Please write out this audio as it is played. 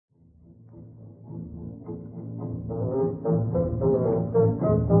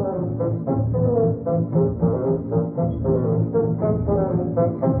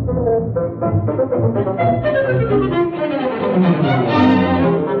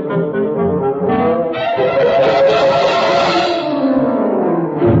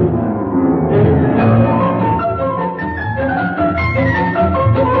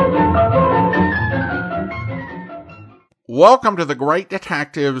Welcome to the Great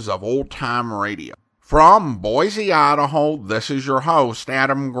Detectives of Old Time Radio. From Boise, Idaho, this is your host,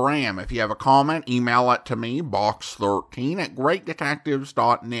 Adam Graham. If you have a comment, email it to me,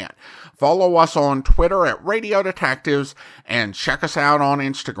 box13@greatdetectives.net. Follow us on Twitter at Radio Detectives and check us out on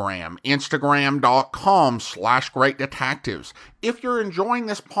Instagram, instagram.com/greatdetectives. If you're enjoying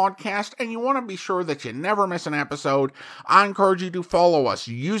this podcast and you want to be sure that you never miss an episode, I encourage you to follow us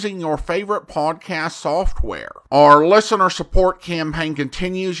using your favorite podcast software. Our listener support campaign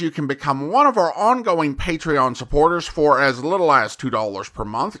continues. You can become one of our ongoing Patreon supporters for as little as $2 per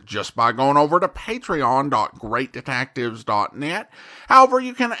month just by going over to patreon.greatdetectives.net. However,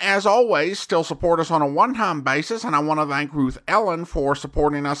 you can, as always, still support us on a one-time basis, and I want to thank Ruth Ellen for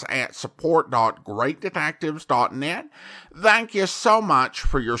supporting us at support.greatdetectives.net. Thank you so much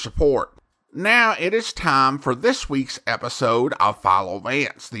for your support. Now it is time for this week's episode of Philo,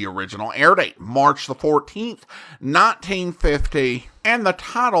 Vance. The original air date, March the 14th, 1950, and the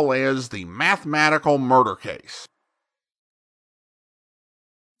title is The Mathematical Murder Case.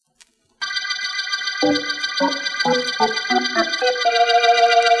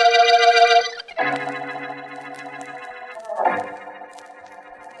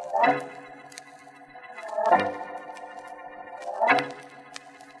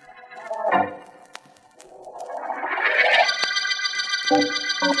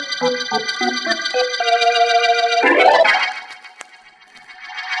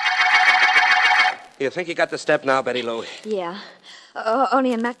 You think you got the step now, Betty Lou? Yeah.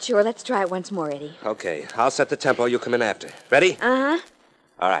 Only I'm not sure. Let's try it once more, Eddie. Okay, I'll set the tempo. You come in after. Ready? Uh-huh.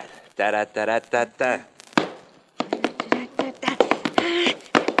 All right. Da-da-da-da-da-da.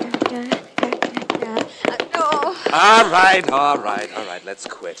 All right. Let's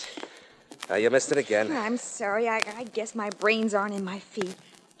quit. You missed it again. I'm sorry. I guess my brains aren't in my feet.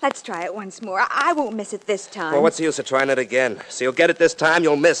 Let's try it once more. I won't miss it this time. Well, what's the use of trying it again? So you'll get it this time,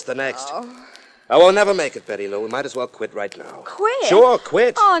 you'll miss the next. Oh. I will never make it, Betty Lou. We might as well quit right now. Quit? Sure,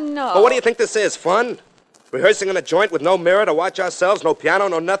 quit. Oh, no. Well, what do you think this is, fun? Rehearsing in a joint with no mirror to watch ourselves, no piano,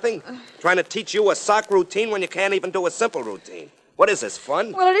 no nothing? Trying to teach you a sock routine when you can't even do a simple routine. What is this,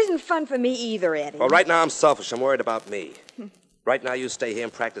 fun? Well, it isn't fun for me either, Eddie. Well, right now I'm selfish. I'm worried about me. Right now you stay here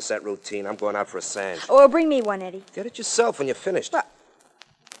and practice that routine. I'm going out for a sand. Oh, bring me one, Eddie. Get it yourself when you're finished. Well,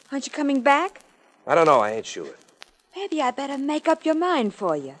 aren't you coming back? I don't know. I ain't sure. Maybe I better make up your mind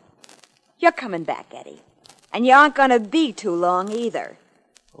for you. You're coming back, Eddie. And you aren't going to be too long either.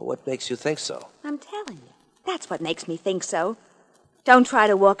 Well, what makes you think so? I'm telling you. That's what makes me think so. Don't try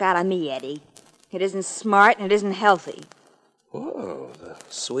to walk out on me, Eddie. It isn't smart and it isn't healthy. Oh, the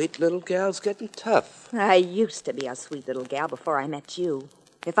sweet little gal's getting tough. I used to be a sweet little gal before I met you.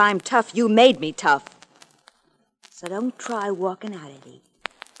 If I'm tough, you made me tough. So don't try walking out, Eddie.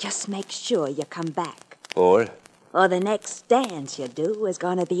 Just make sure you come back. Or the next dance you do is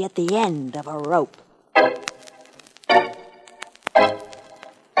going to be at the end of a rope.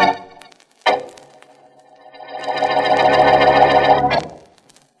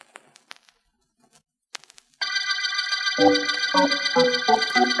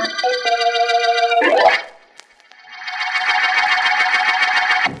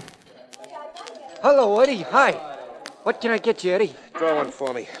 Hello, Eddie. Hi. What can I get you, Eddie? draw one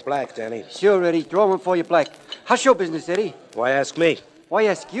for me. Black, Danny. Sure, Eddie. Draw one for you, Black. How's show business, Eddie? Why ask me? Why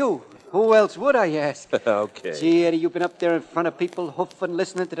ask you? Who else would I ask? Okay. Gee, Eddie, you've been up there in front of people, hoofing,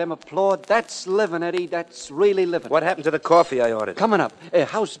 listening to them applaud. That's living, Eddie. That's really living. What happened to the coffee I ordered? Coming up.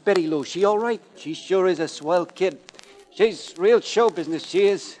 How's Betty Lou? She all right? She sure is a swell kid. She's real show business, she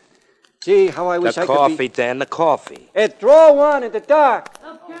is. Gee, how I wish I could be... The coffee, Dan, the coffee. Draw one in the dark.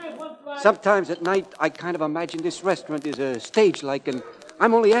 Sometimes at night, I kind of imagine this restaurant is a stage-like, and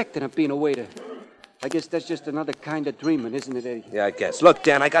I'm only acting at being a waiter. I guess that's just another kind of dreaming, isn't it, Eddie? Yeah, I guess. Look,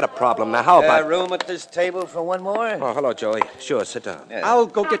 Dan, I got a problem. Now, how about... room at this table for one more? Oh, hello, Joey. Sure, sit down. Yeah. I'll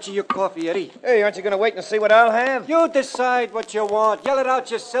go get you your coffee, Eddie. Hey, aren't you going to wait and see what I'll have? You decide what you want. Yell it out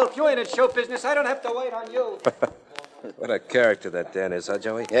yourself. You ain't in show business. I don't have to wait on you. What a character that Dan is, huh,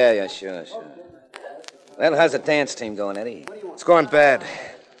 Joey? Yeah, sure. Well, how's the dance team going, Eddie? It's going bad.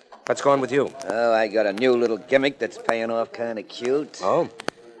 What's going with you? Oh, I got a new little gimmick that's paying off kind of cute. Oh?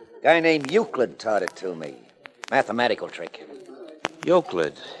 Guy named Euclid taught it to me. Mathematical trick.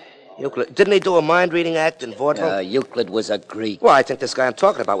 Euclid. Didn't he do a mind-reading act in vaudeville? Euclid was a Greek. Well, I think this guy I'm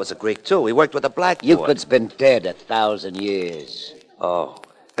talking about was a Greek, too. He worked with a blackboard. Euclid's been dead 1,000 years. Oh.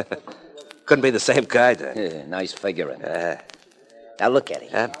 Couldn't be the same guy, then. Yeah, nice figuring. Now, look, Eddie.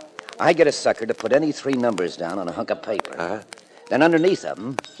 I get a sucker to put any 3 numbers down on a hunk of paper. Then underneath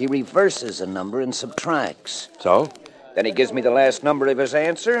them, he reverses a number and subtracts. So? Then he gives me the last number of his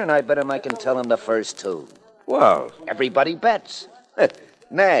answer, and I bet him I can tell him the first 2. Well, Everybody bets.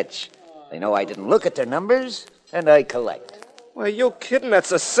 Natch. They know I didn't look at their numbers, and I collect. well, you kidding?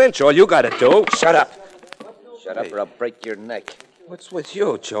 That's a cinch. All you got to do. Shut up. Shut up or I'll break your neck. What's with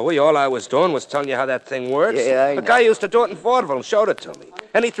you, Joey? All I was doing was telling you how that thing works. Yeah, I The know. guy used to do it in vaudeville and showed it to me.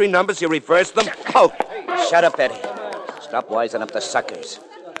 Any three numbers, you reverse them. Oh, Shut up, Eddie. Stop wising up the suckers.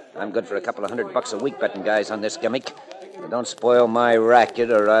 I'm good for a couple of $100 a week betting guys on this gimmick. But don't spoil my racket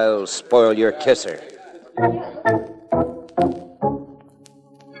or I'll spoil your kisser.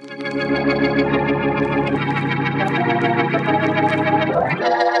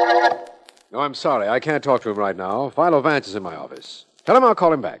 No, I'm sorry. I can't talk to him right now. Philo Vance is in my office. Tell him I'll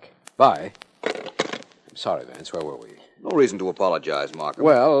call him back. Bye. I'm sorry, Vance. Where were we? No reason to apologize, Markham.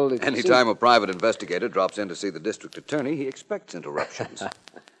 Well, Anytime a private investigator drops in to see the district attorney, he expects interruptions.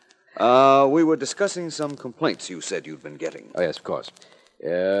 We were discussing some complaints you said you'd been getting. Oh, yes, of course.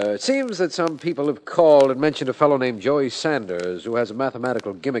 It seems that some people have called and mentioned a fellow named Joey Sanders who has a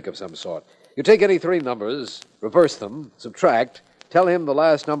mathematical gimmick of some sort. You take any three numbers, reverse them, subtract, tell him the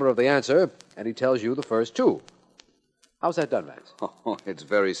last number of the answer, and he tells you the first two. How's that done, Vance? Oh, it's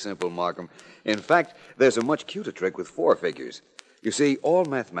very simple, Markham. In fact, there's a much cuter trick with four figures. You see, all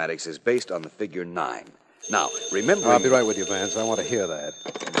mathematics is based on the figure 9. Now, remember... I'll be right with you, Vance. I want to hear that.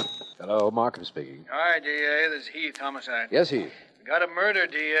 Hello, Markham speaking. Hi, D.A. This is Heath, homicide. Yes, Heath. We got a murder,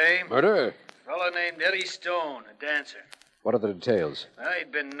 D.A. Murder? A fellow named Eddie Stone, a dancer. What are the details? Well,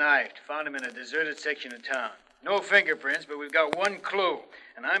 he'd been knifed. Found him in a deserted section of town. No fingerprints, but we've got one clue.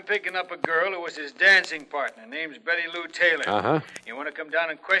 And I'm picking up a girl who was his dancing partner. Name's Betty Lou Taylor. Uh-huh. You want to come down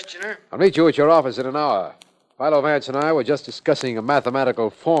and question her? I'll meet you at your office in an hour. Philo Vance and I were just discussing a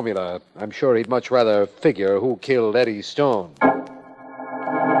mathematical formula. I'm sure he'd much rather figure who killed Eddie Stone.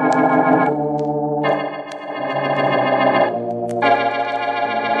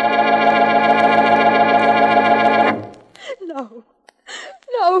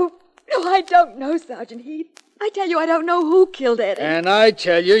 No, I don't know, Sergeant Heath. I tell you, I don't know who killed Eddie. And I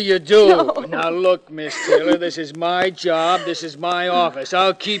tell you, you do. No. Now, look, Miss Taylor, this is my job. This is my office.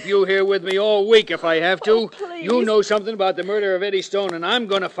 I'll keep you here with me all week if I have to. Oh, please. You know something about the murder of Eddie Stone, and I'm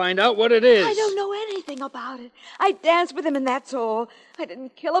going to find out what it is. I don't know anything about it. I danced with him, and that's all. I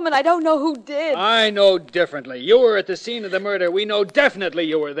didn't kill him, and I don't know who did. I know differently. You were at the scene of the murder. We know definitely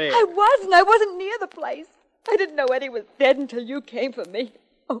you were there. I wasn't. I wasn't near the place. I didn't know Eddie was dead until you came for me.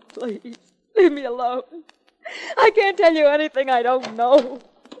 Oh, please, leave me alone. I can't tell you anything I don't know.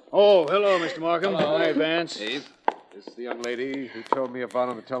 Oh, hello, Mr. Markham. Hi, Vance. Heath? This is the young lady who told me about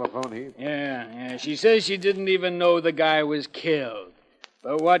on the telephone, Heath. Yeah. She says she didn't even know the guy was killed.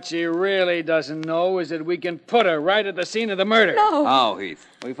 But what she really doesn't know is that we can put her right at the scene of the murder. No. How, Heath?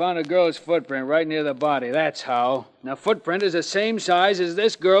 We found a girl's footprint right near the body. That's how. Now, footprint is the same size as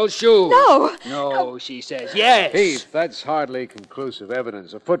this girl's shoe. No. No, she says. Yes. Heath, that's hardly conclusive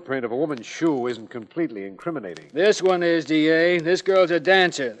evidence. A footprint of a woman's shoe isn't completely incriminating. This one is, D.A. This girl's a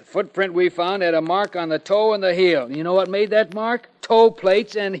dancer. The footprint we found had a mark on the toe and the heel. You know what made that mark? Toe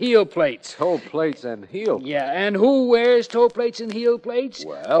plates and heel plates. Toe plates and heel. Yeah, and who wears toe plates and heel plates?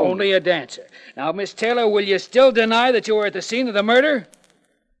 Well... Only a dancer. Now, Miss Taylor, will you still deny that you were at the scene of the murder?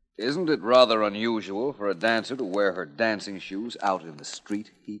 Isn't it rather unusual for a dancer to wear her dancing shoes out in the street,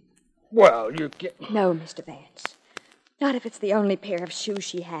 Heath? Well, you can't... No, Mr. Vance. Not if it's the only pair of shoes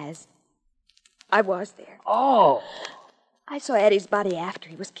she has. I was there. Oh. I saw Eddie's body after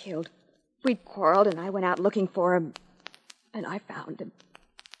he was killed. We'd quarreled, and I went out looking for him. And I found him.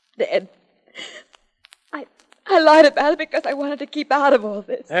 Dead. I lied about it because I wanted to keep out of all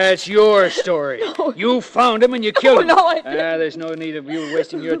this. That's your story. No. You found him and you killed him. No, I didn't. There's no need of you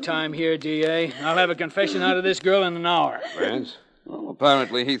wasting your time here, D.A. I'll have a confession out of this girl in an hour. Vance? Well,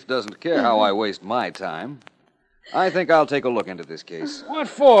 apparently Heath doesn't care how I waste my time. I think I'll take a look into this case. What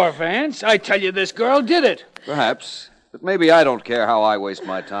for, Vance? I tell you, this girl did it. Perhaps. But maybe I don't care how I waste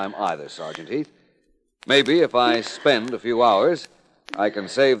my time either, Sergeant Heath. Maybe if I spend a few hours, I can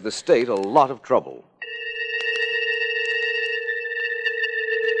save the state a lot of trouble.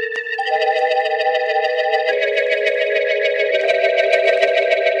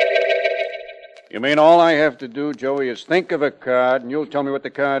 You mean all I have to do, Joey, is think of a card, and you'll tell me what the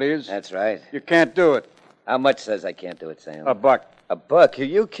card is? That's right. You can't do it. How much says I can't do it, Sam? $1. A buck? Are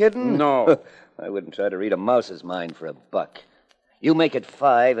you kidding? No. I wouldn't try to read a mouse's mind for $1. You make it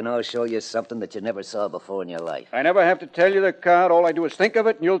 5, and I'll show you something that you never saw before in your life. I never have to tell you the card. All I do is think of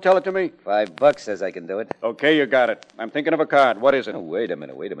it, and you'll tell it to me. $5 says I can do it. Okay, you got it. I'm thinking of a card. What is it? Oh, wait a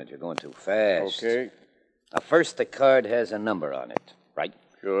minute. You're going too fast. Okay. Now, first, the card has a number on it, right?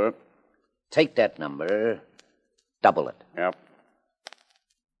 Sure. Take that number, double it. Yep.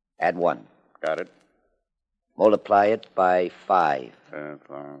 Add 1. Got it. Multiply it by 5.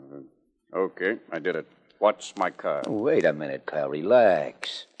 Okay, I did it. What's my card? Oh, wait a minute, pal.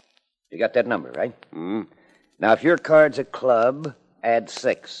 Relax. You got that number, right? Now, if your card's a club, add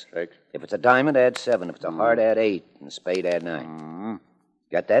 6. 6. If it's a diamond, add 7. If it's a heart, add 8. And a spade, add 9.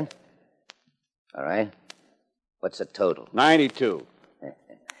 Got that? All right. What's the total? 92.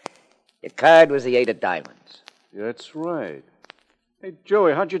 Your card was the 8 of diamonds. That's right. Hey,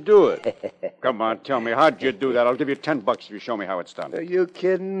 Joey, how'd you do it? Come on, tell me, how'd you do that? I'll give you $10 if you show me how it's done. Are you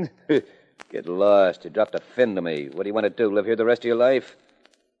kidding? Get lost. You dropped a fin to me. What do you want to do, live here the rest of your life?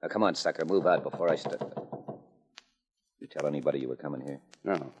 Now, come on, sucker, move out before I start. You tell anybody you were coming here?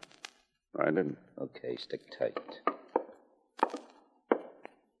 No, I didn't. Okay, stick tight.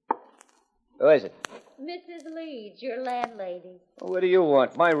 Who is it? Mrs. Leeds, your landlady. What do you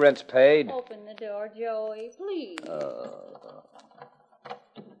want? My rent's paid. Open the door, Joey, please.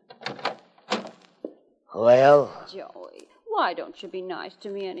 Well? Joey, why don't you be nice to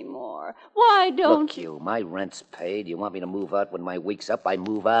me anymore? Why don't Look, you, my rent's paid. You want me to move out when my week's up? I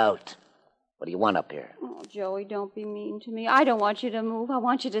move out. What do you want up here? Oh, Joey, don't be mean to me. I don't want you to move. I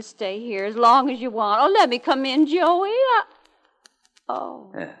want you to stay here as long as you want. Oh, let me come in, Joey. Oh.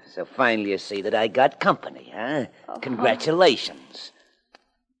 So finally you see that I got company, huh? Congratulations.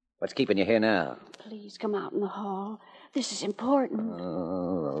 What's keeping you here now? Please come out in the hall. This is important.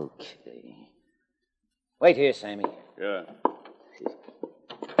 Oh, okay. Wait here, Sammy. Yeah.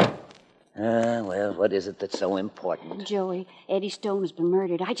 Well, what is it that's so important? Joey, Eddie Stone has been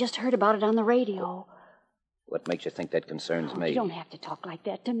murdered. I just heard about it on the radio. What makes you think that concerns me? You don't have to talk like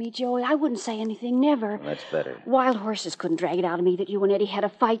that to me, Joey. I wouldn't say anything, never. Well, that's better. Wild horses couldn't drag it out of me that you and Eddie had a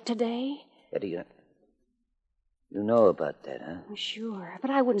fight today. Eddie, you know about that, huh? Sure,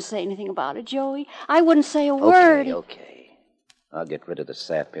 but I wouldn't say anything about it, Joey. I wouldn't say a word. Okay. I'll get rid of the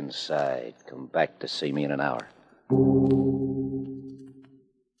sap inside. Come back to see me in an hour.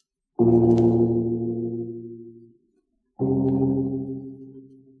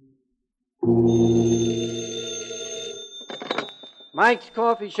 Mike's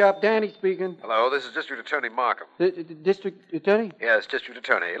Coffee Shop, Danny speaking. Hello, this is District Attorney Markham. The District Attorney? Yes, District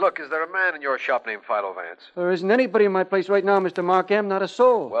Attorney. Look, is there a man in your shop named Philo Vance? There isn't anybody in my place right now, Mr. Markham, not a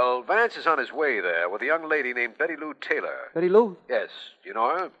soul. Well, Vance is on his way there with a young lady named Betty Lou Taylor. Betty Lou? Yes. Do you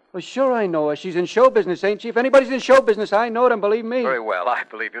know her? Well, sure I know her. She's in show business, ain't she? If anybody's in show business, I know them, believe me. Very well, I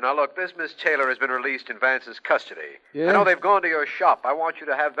believe you. Now, look, this Miss Taylor has been released in Vance's custody. Yeah? I know they've gone to your shop. I want you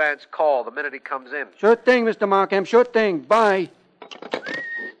to have Vance call the minute he comes in. Sure thing, Mr. Markham, sure thing. Bye.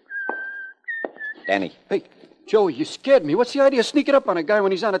 Danny. Hey, Joey, you scared me. What's the idea of sneaking up on a guy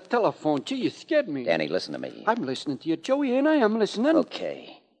when he's on a telephone? Gee, you scared me. Danny, listen to me. I'm listening to you, Joey, ain't I? I'm listening.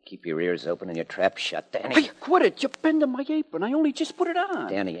 Okay. Keep your ears open and your trap shut, Danny. Hey, quit it. You're bending my apron. I only just put it on.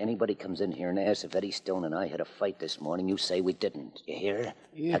 Danny, anybody comes in here and asks if Eddie Stone and I had a fight this morning, you say we didn't. You hear?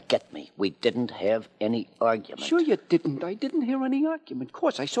 Yeah. Now get me. We didn't have any argument. Sure you didn't. I didn't hear any argument. Of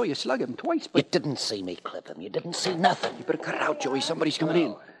course, I saw you slug him twice, but... You didn't see me clip him. You didn't see nothing. You better cut it out, Joey. Somebody's coming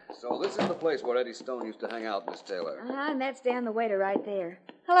in. So this is the place where Eddie Stone used to hang out, Miss Taylor. And that's Dan the waiter right there.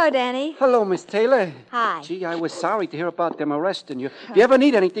 Hello, Danny. Hello, Miss Taylor. Hi. Gee, I was sorry to hear about them arresting you. If you ever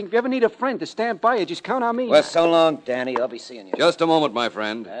need anything, if you ever need a friend to stand by you, just count on me. Well, so long, Danny. I'll be seeing you. Just a moment, my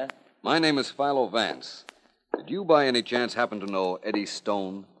friend. Huh? My name is Philo Vance. Did you by any chance happen to know Eddie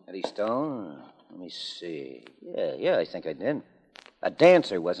Stone? Eddie Stone? Let me see. Yeah, I think I did. A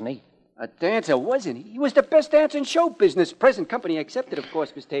dancer, wasn't he? A dancer, wasn't he? He was the best dancer in show business. Present company accepted, of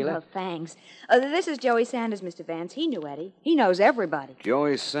course, Miss Taylor. Well, thanks. This is Joey Sanders, Mr. Vance. He knew Eddie. He knows everybody.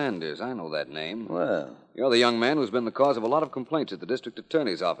 Joey Sanders. I know that name. Well, You're the young man who's been the cause of a lot of complaints at the district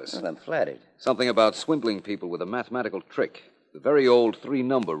attorney's office. I'm flattered. Something about swindling people with a mathematical trick. The very old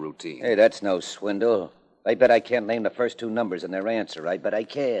 3-number routine. Hey, that's no swindle. I bet I can't name the first 2 numbers in their answer. I bet I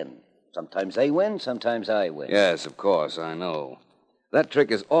can. Sometimes they win, sometimes I win. Yes, of course, I know. That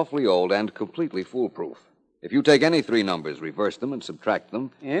trick is awfully old and completely foolproof. If you take any 3 numbers, reverse them, and subtract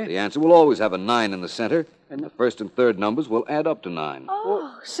them, the answer will always have a 9 in the center, and the first and third numbers will add up to 9.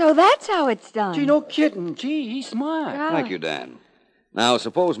 Oh, so that's how it's done. Gee, no kidding. Gee, he's smart. Thank you, Dan. Now,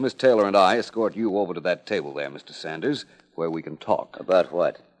 suppose Miss Taylor and I escort you over to that table there, Mr. Sanders, where we can talk. About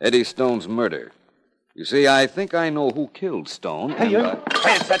what? Eddie Stone's murder. You see, I think I know who killed Stone. Hey,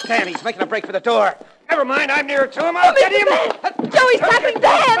 Vance, that Dan, he's making a break for the door. Never mind, I'm nearer to him. I'll get him. Joey's tapping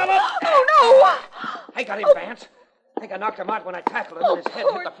Dan! Oh, no! I got him, Vance. I think I knocked him out when I tackled him and his head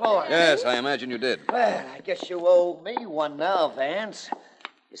hit the floor. Yes, I imagine you did. Well, I guess you owe me one now, Vance.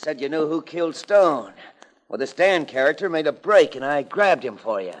 You said you knew who killed Stone. Well, this Dan character made a break, and I grabbed him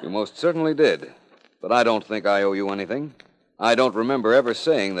for you. You most certainly did. But I don't think I owe you anything. I don't remember ever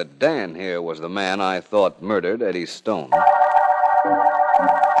saying that Dan here was the man I thought murdered Eddie Stone.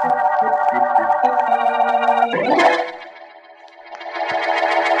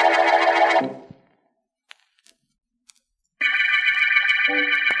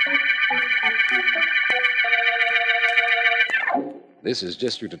 This is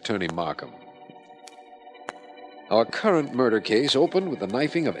District Attorney Markham. Our current murder case opened with the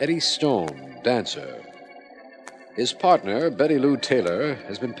knifing of Eddie Stone, dancer. His partner, Betty Lou Taylor,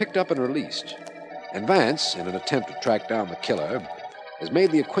 has been picked up and released. And Vance, in an attempt to track down the killer, has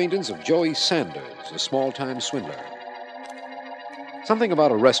made the acquaintance of Joey Sanders, a small-time swindler. Something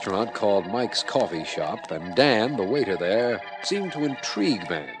about a restaurant called Mike's Coffee Shop and Dan, the waiter there, seemed to intrigue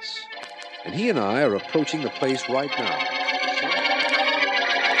Vance. And he and I are approaching the place right now.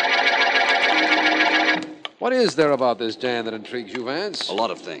 What is there about this Dan that intrigues you, Vance? A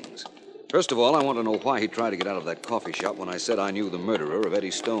lot of things. First of all, I want to know why he tried to get out of that coffee shop when I said I knew the murderer of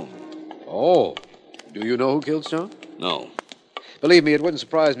Eddie Stone. Oh. Do you know who killed Stone? No. Believe me, it wouldn't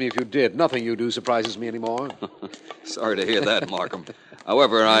surprise me if you did. Nothing you do surprises me anymore. Sorry to hear that, Markham.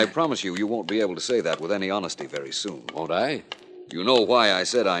 However, I promise you won't be able to say that with any honesty very soon. Won't I? You know why I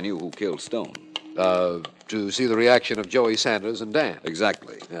said I knew who killed Stone. To see the reaction of Joey Sanders and Dan.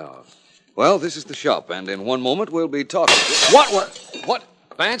 Exactly. Yeah. Well, this is the shop, and in one moment we'll be talking. What?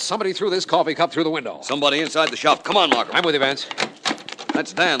 Vance, somebody threw this coffee cup through the window. Somebody inside the shop. Come on, Markham. I'm with you, Vance.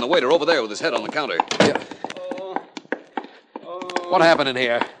 That's Dan, the waiter, over there with his head on the counter. Yeah. What happened in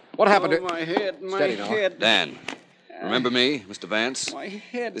here? What happened to... My head. Dan, remember me, Mr. Vance? My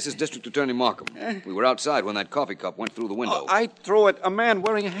head. This is District Attorney Markham. We were outside when that coffee cup went through the window. I threw it. A man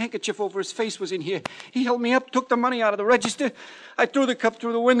wearing a handkerchief over his face was in here. He held me up, took the money out of the register. I threw the cup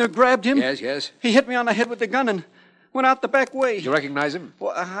through the window, grabbed him. Yes. He hit me on the head with the gun and went out the back way. Did you recognize him?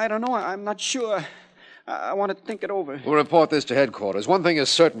 Well, I don't know. I'm not sure. I want to think it over. We'll report this to headquarters. One thing is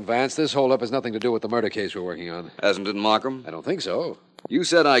certain, Vance. This holdup has nothing to do with the murder case we're working on. Hasn't it, Markham? I don't think so. You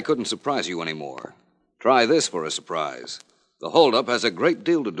said I couldn't surprise you anymore. Try this for a surprise. The holdup has a great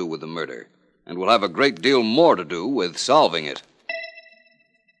deal to do with the murder, and will have a great deal more to do with solving it.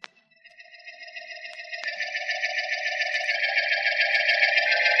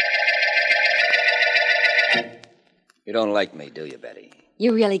 You don't like me, do you, Betty?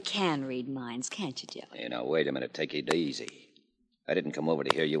 You really can read minds, can't you, Joey? You know, wait a minute. Take it easy. I didn't come over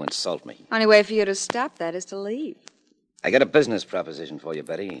to hear you insult me. Only way for you to stop that is to leave. I got a business proposition for you,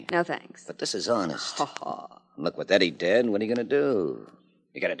 Betty. No thanks. But this is honest. Look what Eddie did. What are you going to do?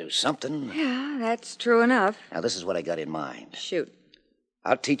 You got to do something. Yeah, that's true enough. Now, this is what I got in mind. Shoot.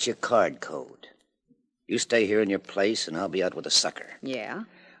 I'll teach you card code. You stay here in your place, and I'll be out with the sucker. Yeah?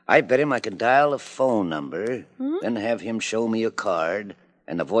 I bet him I can dial a phone number, then have him show me a card,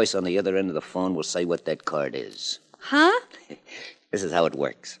 and the voice on the other end of the phone will say what that card is. Huh? This is how it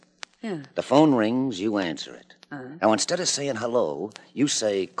works. Yeah. The phone rings, you answer it. Now, instead of saying hello, you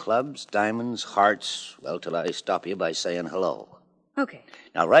say clubs, diamonds, hearts, well, till I stop you by saying hello. Okay.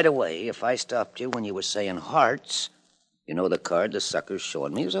 Now, right away, if I stopped you when you were saying hearts, you know the card the sucker's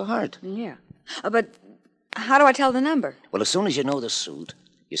showing me is a heart. Yeah. But how do I tell the number? Well, as soon as you know the suit,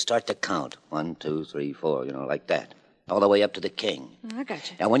 you start to count. 1, 2, 3, 4, like that. All the way up to the king. I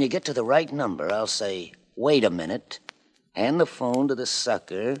got you. Now, when you get to the right number, I'll say, wait a minute, hand the phone to the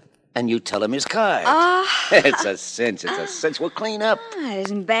sucker, and you tell him his card. It's a cinch. We'll clean up. It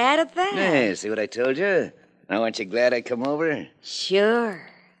isn't bad at that. Yeah, see what I told you? Now, aren't you glad I come over? Sure.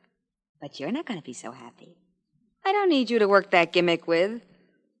 But you're not going to be so happy. I don't need you to work that gimmick with.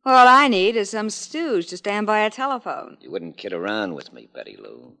 All I need is some stooge to stand by a telephone. You wouldn't kid around with me, Betty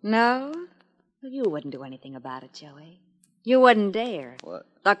Lou. No? Well, you wouldn't do anything about it, Joey. You wouldn't dare. What?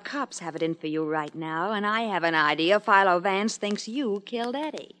 The cops have it in for you right now, and I have an idea Philo Vance thinks you killed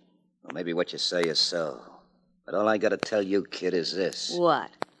Eddie. Well, maybe what you say is so. But all I gotta tell you, kid, is this. What?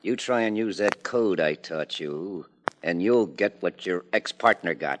 You try and use that code I taught you, and you'll get what your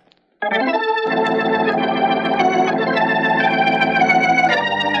ex-partner got.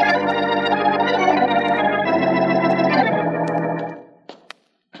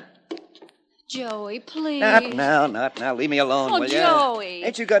 Joey, please. Not now. Leave me alone, will you? Joey.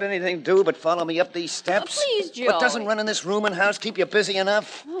 Ain't you got anything to do but follow me up these steps? Please, Joey. What doesn't running this room and house keep you busy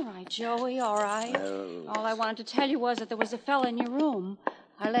enough? All right, Joey, all right. Oh. All I wanted to tell you was that there was a fella in your room.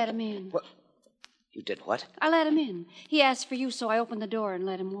 I let him in. What? You did what? I let him in. He asked for you, so I opened the door and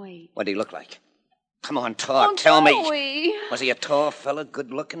let him wait. What did he look like? Come on, talk. Tell Joey. me. Was he a tall fella,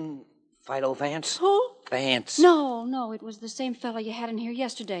 good-looking? Philo Vance? Who? Vance. No, it was the same fella you had in here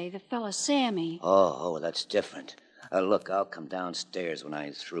yesterday, the fella Sammy. Oh, that's different. Look, I'll come downstairs when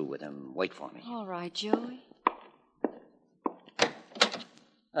I'm through with him. Wait for me. All right, Joey.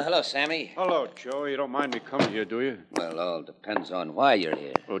 Hello, Sammy. Hello, Joey. You don't mind me coming here, do you? Well, all depends on why you're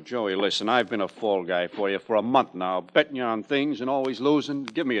here. Oh, Joey, listen, I've been a fall guy for you for a month now, betting you on things and always losing.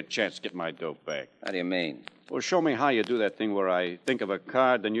 Give me a chance to get my dope back. How do you mean? Well, show me how you do that thing where I think of a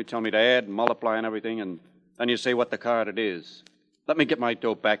card, then you tell me to add and multiply and everything, and then you say what the card it is. Let me get my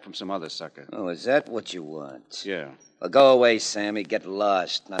dope back from some other sucker. Oh, is that what you want? Yeah. Well, go away, Sammy. Get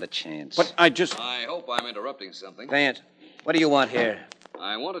lost. Not a chance. But I just... I hope I'm interrupting something. Vance, what do you want here?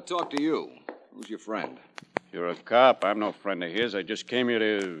 I want to talk to you. Who's your friend? You're a cop. I'm no friend of his. I just came here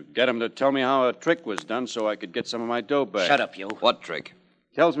to get him to tell me how a trick was done so I could get some of my dope back. Shut up, you. What trick?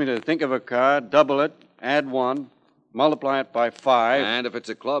 Tells me to think of a card, double it, add 1, multiply it by 5. And if it's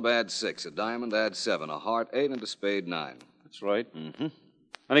a club, add 6. A diamond, add 7. A heart, 8. And a spade, 9. That's right. Mm-hmm.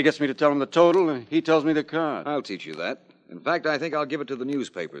 And he gets me to tell him the total, and he tells me the card. I'll teach you that. In fact, I think I'll give it to the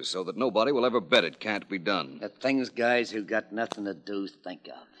newspapers so that nobody will ever bet it can't be done. The things guys who got nothing to do think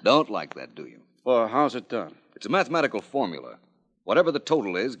of. Don't like that, do you? Well, how's it done? It's a mathematical formula. Whatever the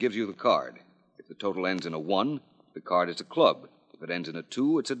total is gives you the card. If the total ends in a 1, the card is a club. If it ends in a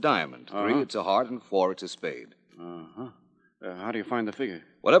 2, it's a diamond. 3, it's a heart, and 4, it's a spade. Uh-huh. How do you find the figure?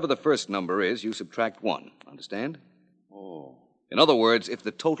 Whatever the first number is, you subtract 1. Understand? Oh. In other words, if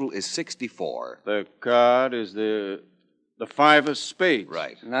the total is 64... The card is the 5 of spades.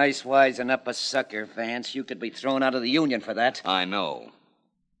 Right. Nice wising up a sucker, Vance. You could be thrown out of the union for that. I know.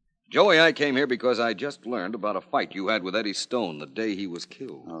 Joey, I came here because I just learned about a fight you had with Eddie Stone the day he was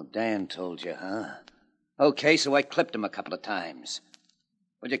killed. Oh, Dan told you, huh? Okay, so I clipped him a couple of times.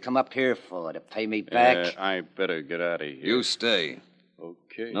 What'd you come up here for? To pay me back? I better get out of here. You stay.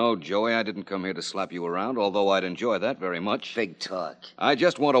 Okay. No, Joey, I didn't come here to slap you around, although I'd enjoy that very much. Big talk. I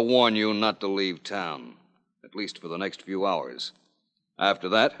just want to warn you not to leave town, at least for the next few hours. After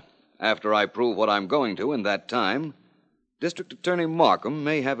that, after I prove what I'm going to in that time, District Attorney Markham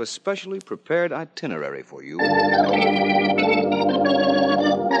may have a specially prepared itinerary for you.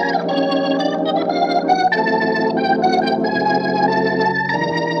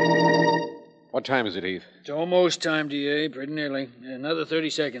 What time is it, Heath? It's almost time, D.A. Pretty nearly. Another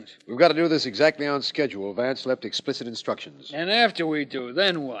 30 seconds. We've got to do this exactly on schedule. Vance left explicit instructions. And after we do,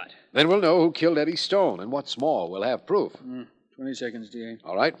 then what? Then we'll know who killed Eddie Stone, and what's more, we'll have proof. 20 seconds, D.A.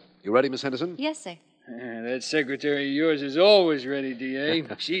 All right. You ready, Miss Henderson? Yes, sir. That secretary of yours is always ready, D.A.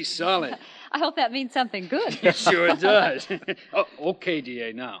 She's solid. I hope that means something good. It sure does. Oh, okay,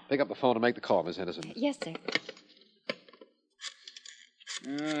 D.A., now. Pick up the phone and make the call, Miss Henderson. Yes, sir.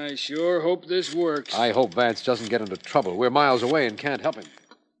 I sure hope this works. I hope Vance doesn't get into trouble. We're miles away and can't help him.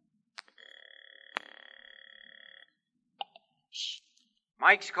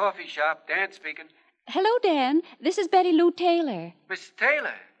 Mike's Coffee Shop. Dan speaking. Hello, Dan. This is Betty Lou Taylor. Miss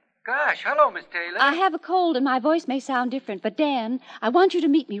Taylor. Gosh, hello, Miss Taylor. I have a cold and my voice may sound different, but Dan, I want you to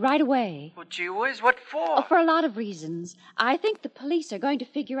meet me right away. Well, gee whiz, what for? Oh, for a lot of reasons. I think the police are going to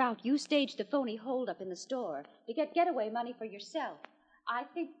figure out you staged the phony holdup in the store to get getaway money for yourself.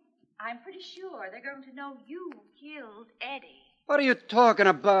 I'm pretty sure they're going to know you killed Eddie. What are you talking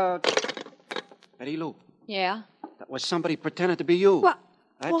about? Betty Lou, Yeah? that was somebody pretending to be you. What?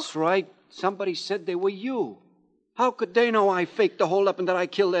 That's right. Somebody said they were you. How could they know I faked the holdup and that I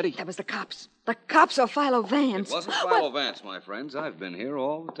killed Eddie? That was the cops. The cops or Philo Vance. It wasn't Philo Vance, my friends. I've been here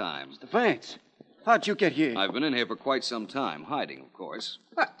all the time. Mr. Vance, how'd you get here? I've been in here for quite some time, hiding, of course.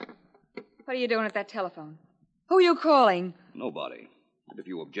 What are you doing at that telephone? Who are you calling? Nobody. And if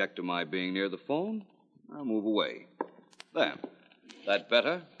you object to my being near the phone, I'll move away. There. That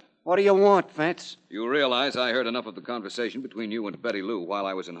better? What do you want, Vance? You realize I heard enough of the conversation between you and Betty Lou while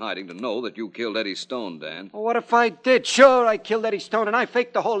I was in hiding to know that you killed Eddie Stone, Dan. Well, what if I did? Sure, I killed Eddie Stone and I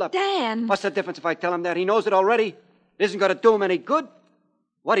faked the holdup. Dan! What's the difference if I tell him that? He knows it already. It isn't going to do him any good.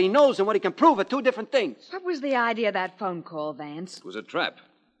 What he knows and what he can prove are two different things. What was the idea of that phone call, Vance? It was a trap.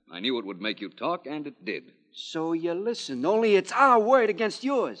 I knew it would make you talk, and it did. So you listen. Only it's our word against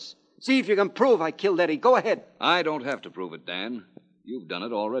yours. See if you can prove I killed Eddie. Go ahead. I don't have to prove it, Dan. You've done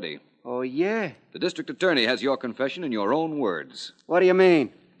it already. Oh, yeah? The district attorney has your confession in your own words. What do you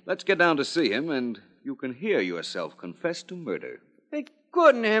mean? Let's get down to see him, and you can hear yourself confess to murder. They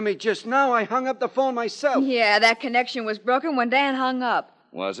couldn't hear me just now. I hung up the phone myself. Yeah, that connection was broken when Dan hung up.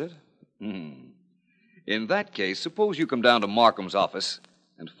 Was it? In that case, suppose you come down to Markham's office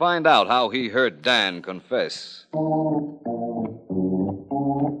and find out how he heard Dan confess.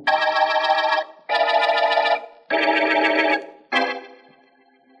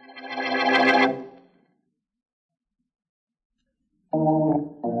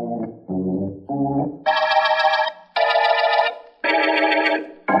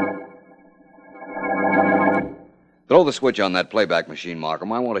 Throw the switch on that playback machine,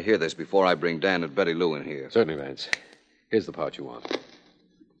 Markham. I want to hear this before I bring Dan and Betty Lou in here. Certainly, Vance. Here's the part you want.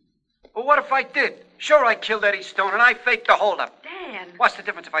 Well, what if I did? Sure, I killed Eddie Stone, and I faked the holdup. Dan. What's the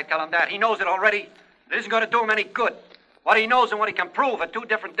difference if I tell him that? He knows it already. It isn't going to do him any good. What he knows and what he can prove are two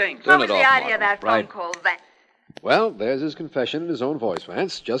different things. What was the idea of that phone call, Vance? Well, there's his confession in his own voice,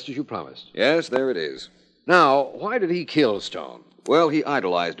 Vance, just as you promised. Yes, there it is. Now, why did he kill Stone? Well, he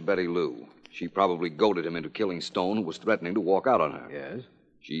idolized Betty Lou. She probably goaded him into killing Stone, who was threatening to walk out on her. Yes?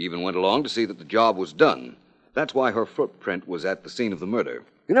 She even went along to see that the job was done. That's why her footprint was at the scene of the murder.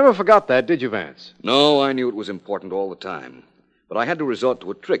 You never forgot that, did you, Vance? No, I knew it was important all the time. But I had to resort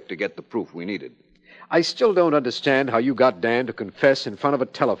to a trick to get the proof we needed. I still don't understand how you got Dan to confess in front of a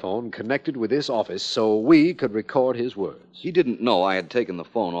telephone connected with this office so we could record his words. He didn't know I had taken the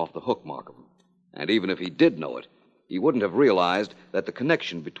phone off the hook, Markham. And even if he did know it, he wouldn't have realized that the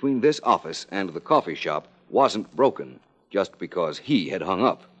connection between this office and the coffee shop wasn't broken just because he had hung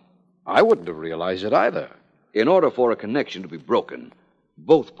up. I wouldn't have realized it either. In order for a connection to be broken,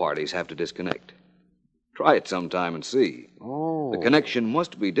 both parties have to disconnect. Try it sometime and see. Oh. The connection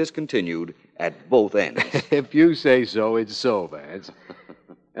must be discontinued at both ends. If you say so, it's so, Vance.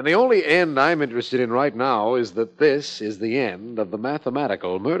 And the only end I'm interested in right now is that this is the end of the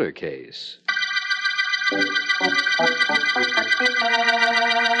mathematical murder case.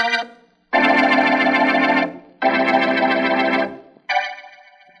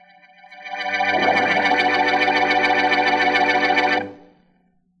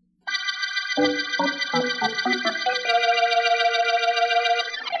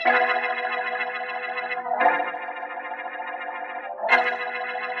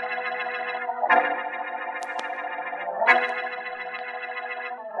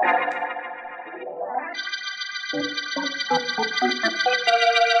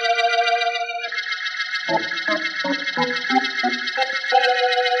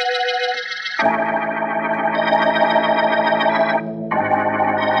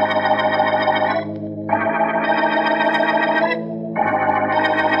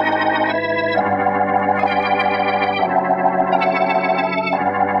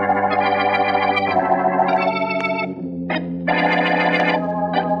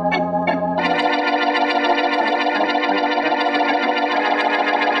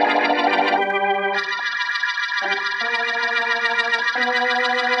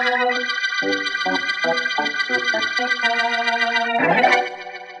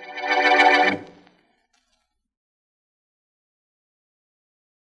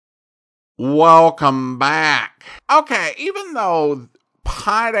 Welcome back. Okay, even though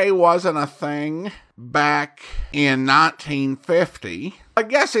Pi Day wasn't a thing back in 1950, I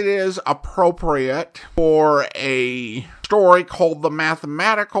guess it is appropriate for a story called The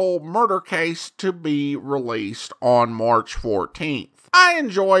Mathematical Murder Case to be released on March 14th. I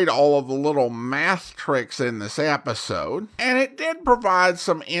enjoyed all of the little math tricks in this episode, and it did provide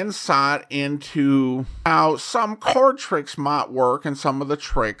some insight into how some card tricks might work and some of the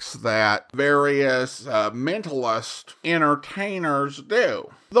tricks that various mentalist entertainers do.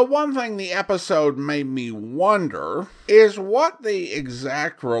 The one thing the episode made me wonder is what the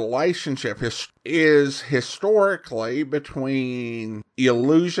exact relationship is historically between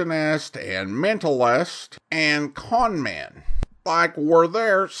illusionist and mentalist and con men. Like, were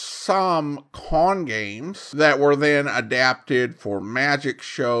there some con games that were then adapted for magic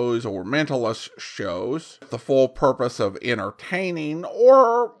shows or mentalist shows, the full purpose of entertaining,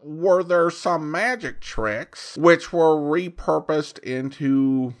 or were there some magic tricks which were repurposed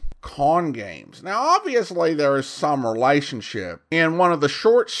into con games? Now, obviously, there is some relationship. In one of the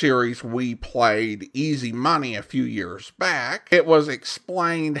short series we played, Easy Money, a few years back, it was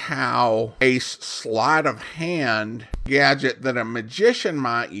explained how a sleight of hand gadget that a magician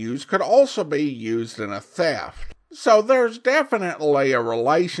might use could also be used in a theft. So there's definitely a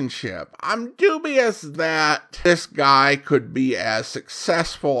relationship. I'm dubious that this guy could be as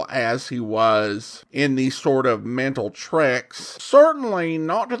successful as he was in these sort of mental tricks. Certainly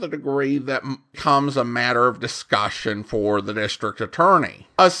not to the degree that becomes a matter of discussion for the district attorney.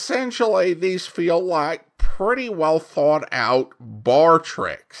 Essentially, these feel like pretty well thought out bar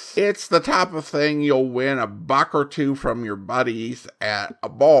tricks. It's the type of thing you'll win a buck or two from your buddies at a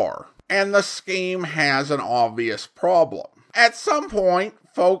bar. And the scheme has an obvious problem. At some point,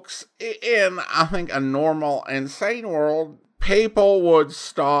 folks, in, I think, a normal and sane world, people would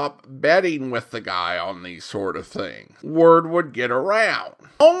stop betting with the guy on these sort of things. Word would get around.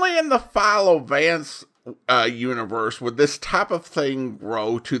 Only in the Philo Vance universe would this type of thing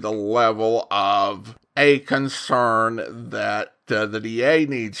grow to the level of a concern that the DA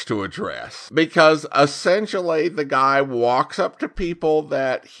needs to address? Because essentially the guy walks up to people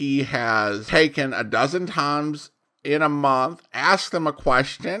that he has taken a dozen times in a month, asks them a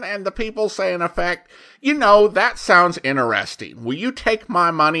question, and the people say in effect, that sounds interesting. Will you take my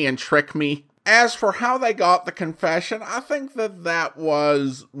money and trick me? As for how they got the confession, I think that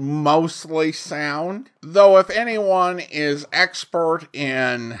was mostly sound. Though if anyone is expert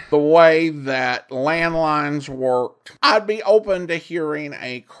in the way that landlines worked, I'd be open to hearing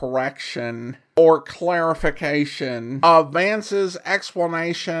a correction or clarification of Vance's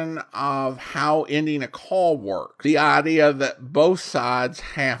explanation of how ending a call works. The idea that both sides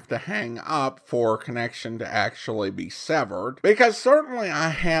have to hang up for a connection to actually be severed. Because certainly I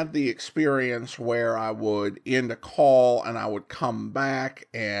had the experience where I would end a call and I would come back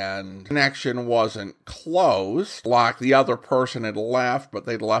and connection wasn't closed, like the other person had left, but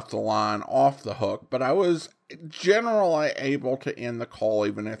they'd left the line off the hook. But I was generally able to end the call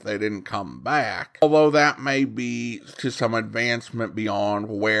even if they didn't come back, although that may be to some advancement beyond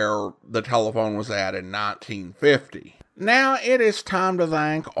where the telephone was at in 1950. Now it is time to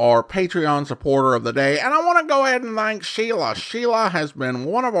thank our Patreon supporter of the day, and I want to go ahead and thank Sheila. Sheila has been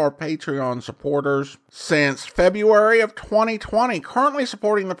one of our Patreon supporters since February of 2020, currently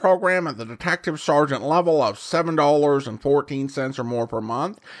supporting the program at the Detective Sergeant level of $7.14 or more per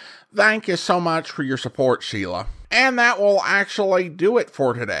month. Thank you so much for your support, Sheila. And that will actually do it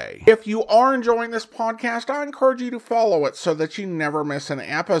for today. If you are enjoying this podcast, I encourage you to follow it so that you never miss an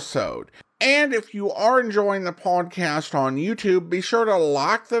episode. And if you are enjoying the podcast on YouTube, be sure to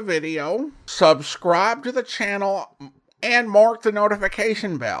like the video, subscribe to the channel, and mark the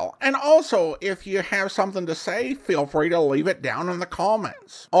notification bell. And also, if you have something to say, feel free to leave it down in the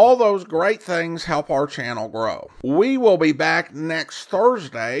comments. All those great things help our channel grow. We will be back next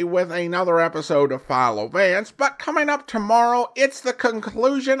Thursday with another episode of Philo Vance, but coming up tomorrow, it's the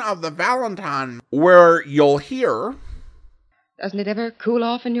conclusion of the Valentine, where you'll hear... Doesn't it ever cool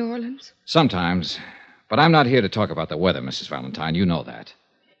off in New Orleans? Sometimes. But I'm not here to talk about the weather, Mrs. Valentine. You know that.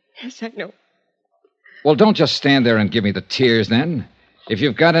 Yes, I know. Well, don't just stand there and give me the tears, then. If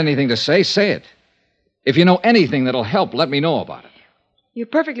you've got anything to say, say it. If you know anything that'll help, let me know about it. You're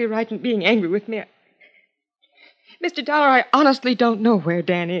perfectly right in being angry with me. Mr. Dollar, I honestly don't know where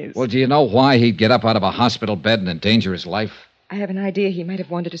Dan is. Well, do you know why he'd get up out of a hospital bed and endanger his life? I have an idea he might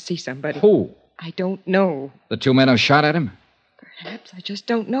have wanted to see somebody. Who? I don't know. The two men who shot at him? Perhaps. I just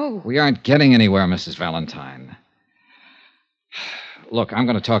don't know. We aren't getting anywhere, Mrs. Valentine. Look, I'm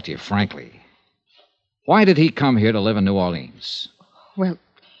going to talk to you frankly. Why did he come here to live in New Orleans? Well,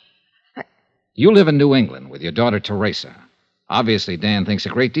 You live in New England with your daughter, Teresa. Obviously, Dan thinks a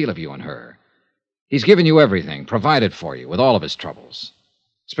great deal of you and her. He's given you everything, provided for you with all of his troubles.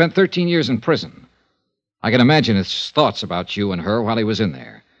 Spent 13 years in prison. I can imagine his thoughts about you and her while he was in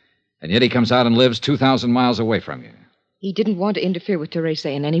there. And yet he comes out and lives 2,000 miles away from you. He didn't want to interfere with Teresa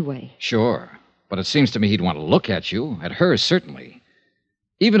in any way. Sure. But it seems to me he'd want to look at you, at her, certainly.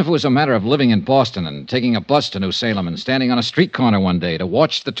 Even if it was a matter of living in Boston and taking a bus to New Salem and standing on a street corner one day to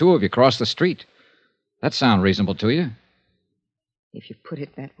watch the two of you cross the street. That sound reasonable to you? If you put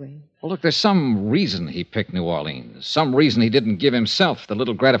it that way. Well, look, there's some reason he picked New Orleans. Some reason he didn't give himself the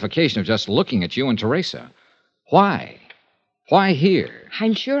little gratification of just looking at you and Teresa. Why? Why here?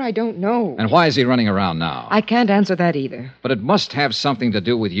 I'm sure I don't know. And why is he running around now? I can't answer that either. But it must have something to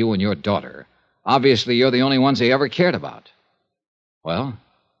do with you and your daughter. Obviously, you're the only ones he ever cared about. Well?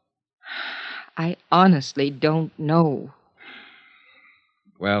 I honestly don't know.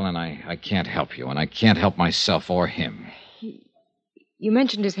 Well, and I can't help you, and I can't help myself or him. You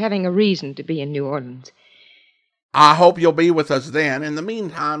mentioned his having a reason to be in New Orleans. I hope you'll be with us then. In the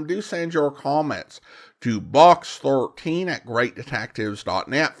meantime, do send your comments to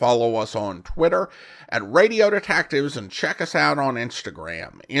box13@greatdetectives.net. Follow us on Twitter at Radio Detectives and check us out on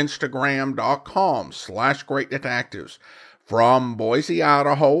Instagram, instagram.com/greatdetectives. From Boise,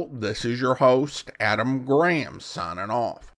 Idaho, this is your host, Adam Graham, signing off.